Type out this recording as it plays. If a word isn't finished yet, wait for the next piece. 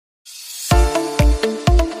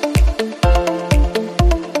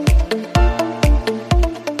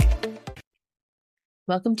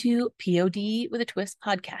Welcome to POD with a Twist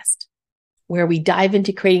podcast, where we dive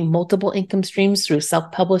into creating multiple income streams through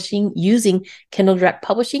self-publishing using Kindle Direct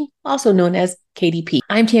Publishing, also known as KDP.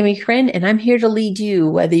 I'm Tammy Kren, and I'm here to lead you,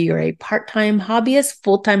 whether you're a part-time hobbyist,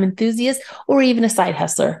 full-time enthusiast, or even a side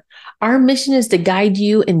hustler. Our mission is to guide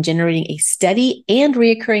you in generating a steady and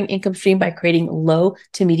recurring income stream by creating low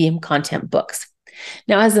to medium content books.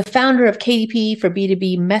 Now, as the founder of KDP for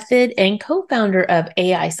B2B Method and co-founder of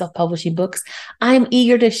AI Self-Publishing Books, I'm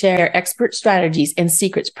eager to share expert strategies and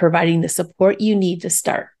secrets providing the support you need to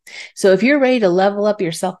start. So if you're ready to level up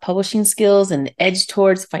your self-publishing skills and edge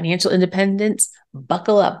towards financial independence,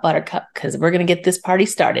 buckle up, Buttercup, because we're going to get this party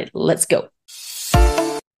started. Let's go.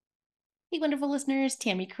 Hey, wonderful listeners,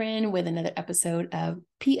 Tammy Kren with another episode of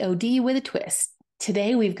POD with a Twist.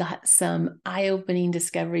 Today, we've got some eye-opening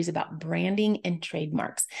discoveries about branding and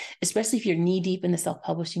trademarks, especially if you're knee-deep in the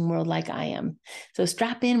self-publishing world like I am. So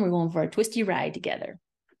strap in, we're going for a twisty ride together.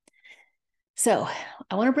 So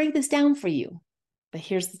I want to break this down for you, but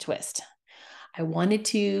here's the twist. I wanted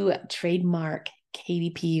to trademark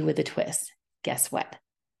KDP with a twist. Guess what?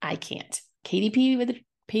 I can't. KDP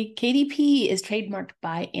is trademarked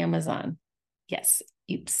by Amazon. Yes.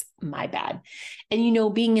 Oops, my bad.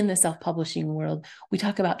 And being in the self-publishing world, we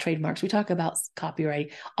talk about trademarks, we talk about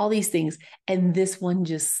copyright, all these things. And this one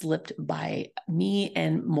just slipped by me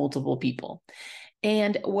and multiple people.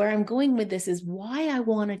 And where I'm going with this is why I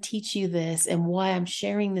want to teach you this and why I'm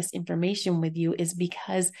sharing this information with you is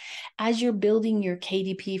because as you're building your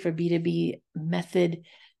KDP for B2B Method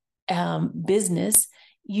business,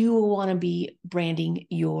 you will want to be branding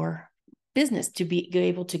your business to be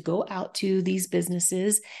able to go out to these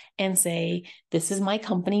businesses and say, this is my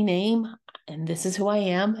company name and this is who I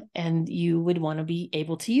am. And you would want to be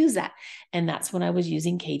able to use that. And that's when I was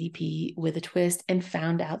using KDP with a twist and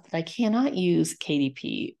found out that I cannot use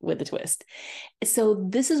KDP with a twist. So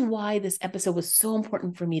this is why this episode was so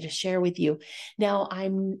important for me to share with you. Now,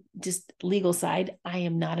 I'm just legal side. I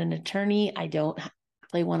am not an attorney. I don't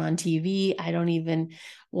play one on TV. I don't even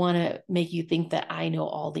want to make you think that I know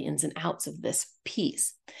all the ins and outs of this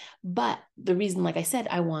piece. But the reason, like I said,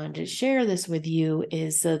 I wanted to share this with you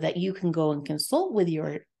is so that you can go and consult with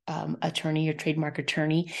your attorney, your trademark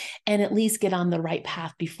attorney, and at least get on the right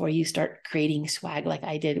path before you start creating swag like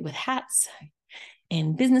I did with hats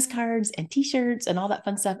and business cards and t-shirts and all that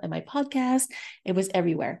fun stuff. And my podcast, it was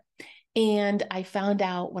everywhere. And I found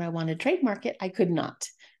out when I wanted to trademark it, I could not.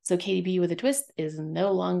 So KDP with a twist is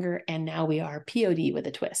no longer, and now we are POD with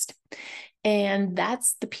a twist. And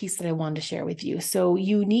that's the piece that I wanted to share with you. So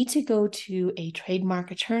you need to go to a trademark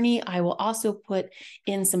attorney. I will also put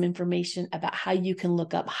in some information about how you can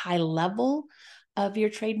look up high level of your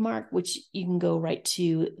trademark, which you can go right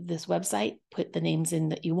to this website, put the names in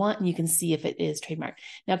that you want, and you can see if it is trademarked.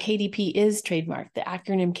 Now, KDP is trademarked. The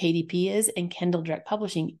acronym KDP is, and Kindle Direct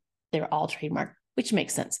Publishing, they're all trademarked, which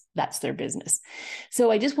makes sense. That's their business.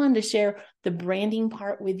 So I just wanted to share the branding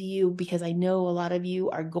part with you because I know a lot of you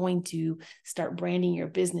are going to start branding your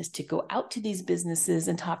business to go out to these businesses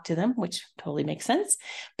and talk to them, which totally makes sense.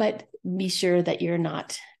 But be sure that you're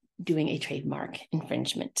not doing a trademark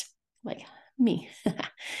infringement like me.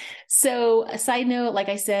 So a side note, like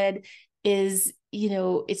I said, is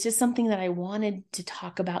it's just something that I wanted to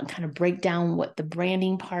talk about and kind of break down what the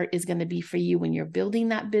branding part is going to be for you when you're building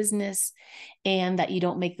that business and that you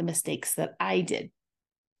don't make the mistakes that I did.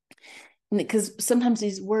 Because sometimes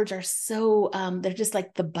these words are so, they're just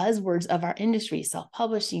like the buzzwords of our industry,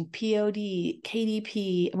 self-publishing, POD,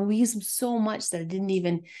 KDP. I mean, we use them so much that I didn't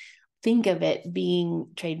even think of it being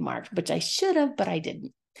trademarked, which I should have, but I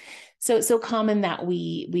didn't. So it's so common that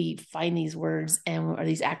we find these words or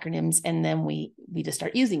these acronyms, and then we just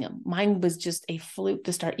start using them. Mine was just a fluke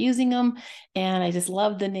to start using them. And I just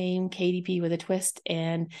loved the name KDP with a twist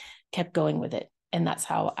and kept going with it. And that's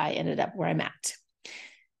how I ended up where I'm at.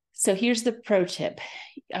 So here's the pro tip.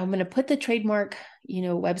 I'm going to put the trademark,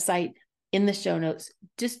 website in the show notes.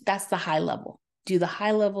 Just that's the high level. Do the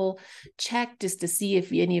high level check just to see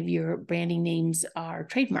if any of your branding names are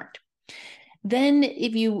trademarked. Then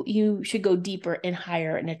if you should go deeper and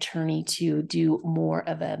hire an attorney to do more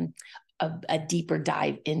of a deeper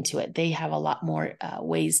dive into it. They have a lot more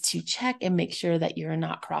ways to check and make sure that you're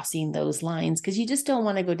not crossing those lines, because you just don't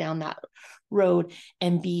want to go down that road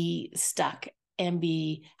and be stuck and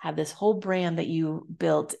have this whole brand that you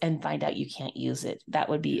built and find out you can't use it. That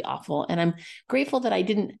would be awful. And I'm grateful that I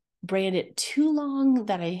didn't brand it too long,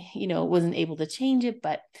 that I wasn't able to change it,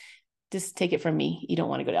 but just take it from me. You don't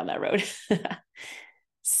want to go down that road.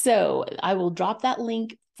 So I will drop that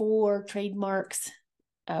link for Trademark's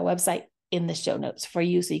website in the show notes for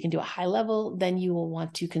you so you can do a high level. Then you will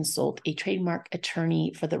want to consult a trademark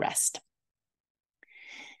attorney for the rest.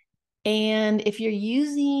 And if you're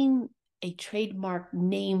using a trademark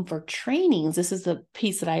name for trainings, this is the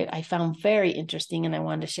piece that I found very interesting and I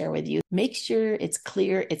wanted to share with you. Make sure it's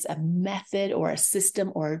clear it's a method or a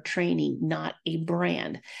system or a training, not a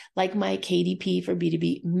brand. Like my KDP for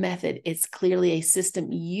B2B method, it's clearly a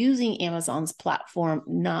system using Amazon's platform,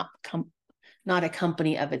 not a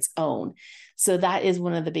company of its own. So that is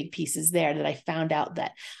one of the big pieces there that I found out,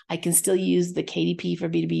 that I can still use the KDP for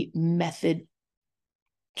B2B method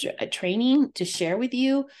training to share with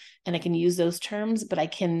you, and I can use those terms, but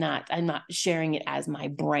I'm not sharing it as my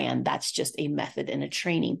brand. That's just a method and a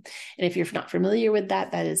training. And if you're not familiar with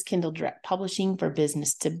that, that is Kindle Direct Publishing for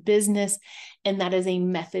business to business. And that is a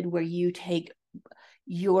method where you take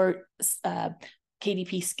your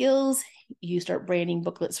KDP skills, you start branding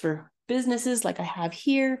booklets for businesses like I have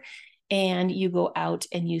here, and you go out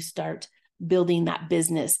and you start building that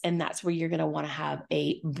business. And that's where you're going to want to have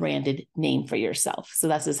a branded name for yourself. So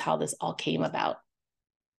that's just how this all came about.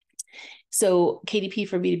 So KDP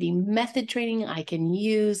for B2B method training I can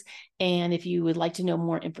use. And if you would like to know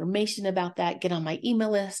more information about that, get on my email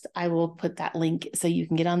list. I will put that link so you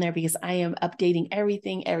can get on there, because I am updating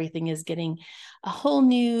everything. Everything is getting a whole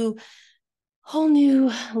new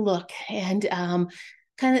look, and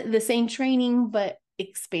kind of the same training, but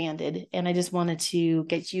expanded. And I just wanted to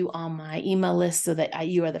get you on my email list so that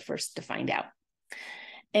you are the first to find out.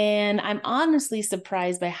 And I'm honestly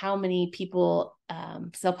surprised by how many people,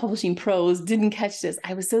 self-publishing pros, didn't catch this.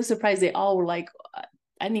 I was so surprised. They all were like,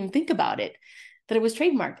 I didn't even think about it, that it was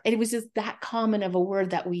trademarked. And it was just that common of a word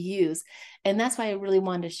that we use. And that's why I really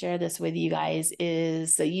wanted to share this with you guys,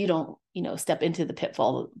 is so you don't, step into the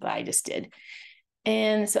pitfall that I just did.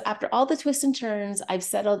 And so after all the twists and turns, I've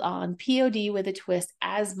settled on POD with a twist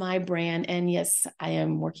as my brand. And yes, I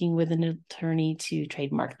am working with an attorney to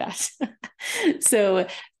trademark that. So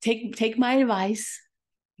take my advice,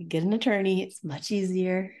 get an attorney. It's much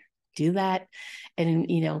easier. Do that. And,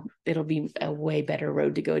 it'll be a way better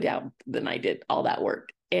road to go down than I did all that work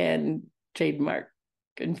and trademark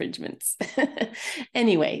infringements.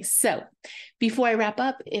 Anyway, so before I wrap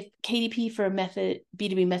up, if KDP for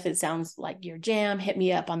B2B method sounds like your jam, hit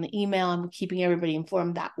me up on the email. I'm keeping everybody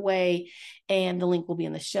informed that way. And the link will be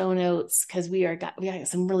in the show notes, because we got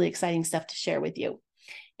some really exciting stuff to share with you.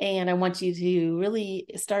 And I want you to really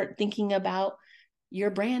start thinking about your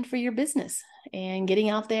brand for your business and getting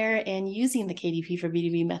out there and using the KDP for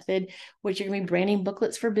B2B method, which you're going to be branding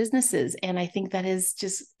booklets for businesses. And I think that is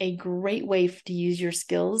just a great way to use your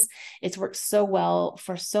skills. It's worked so well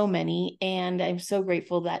for so many. And I'm so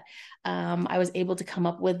grateful that I was able to come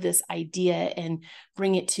up with this idea and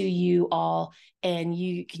bring it to you all. And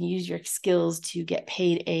you can use your skills to get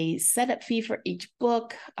paid a setup fee for each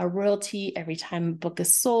book, a royalty every time a book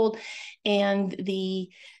is sold. And the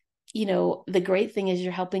great thing is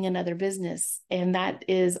you're helping another business, and that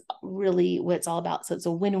is really what it's all about. So it's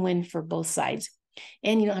a win-win for both sides.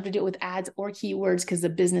 And you don't have to do it with ads or keywords, because the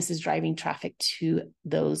business is driving traffic to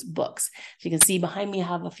those books. So you can see behind me, I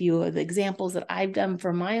have a few of the examples that I've done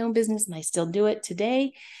for my own business, and I still do it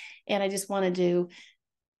today. And I just wanted to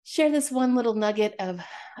share this one little nugget of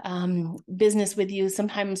business with you.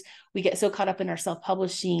 Sometimes we get so caught up in our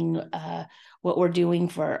self-publishing, what we're doing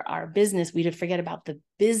for our business, we forget about the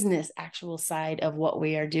business actual side of what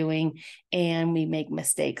we are doing, and we make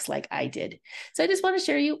mistakes like I did. So I just want to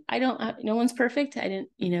share you. No one's perfect. I didn't,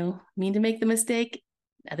 mean to make the mistake.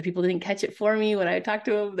 Other people didn't catch it for me. When I talked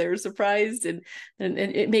to them, they were surprised, and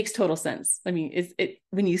it makes total sense. I mean,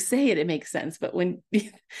 when you say it, it makes sense. But when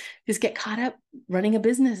you just get caught up running a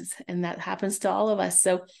business, and that happens to all of us.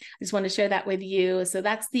 So I just want to share that with you. So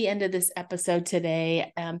that's the end of this episode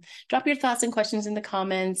today. Drop your thoughts and questions in the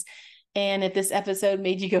comments. And if this episode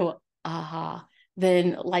made you go, aha,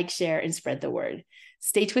 then like, share, and spread the word.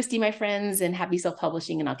 Stay twisty, my friends, and happy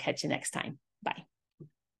self-publishing. And I'll catch you next time. Bye.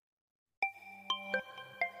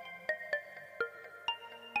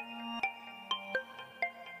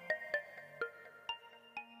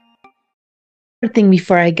 Thing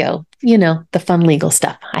before I go, the fun legal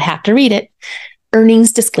stuff. I have to read it.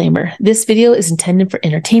 Earnings disclaimer. This video is intended for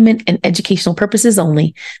entertainment and educational purposes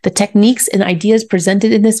only. The techniques and ideas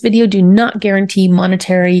presented in this video do not guarantee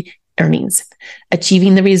monetary earnings.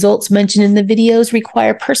 Achieving the results mentioned in the videos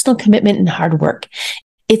require personal commitment and hard work.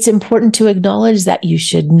 It's important to acknowledge that you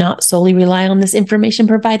should not solely rely on this information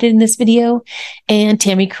provided in this video, and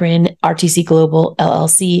Tammy Corinne, RTC Global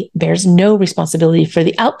LLC, bears no responsibility for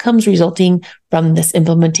the outcomes resulting from this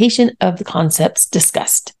implementation of the concepts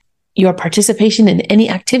discussed. Your participation in any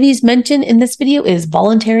activities mentioned in this video is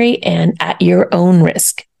voluntary and at your own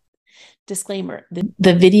risk. Disclaimer,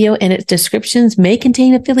 the video and its descriptions may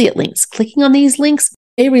contain affiliate links. Clicking on these links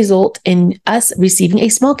may result in us receiving a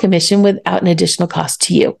small commission without an additional cost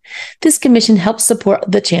to you. This commission helps support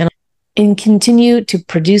the channel and continue to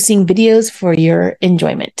producing videos for your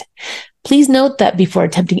enjoyment. Please note that before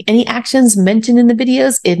attempting any actions mentioned in the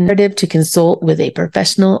videos, it's imperative to consult with a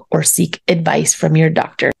professional or seek advice from your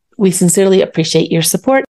doctor. We sincerely appreciate your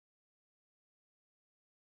support.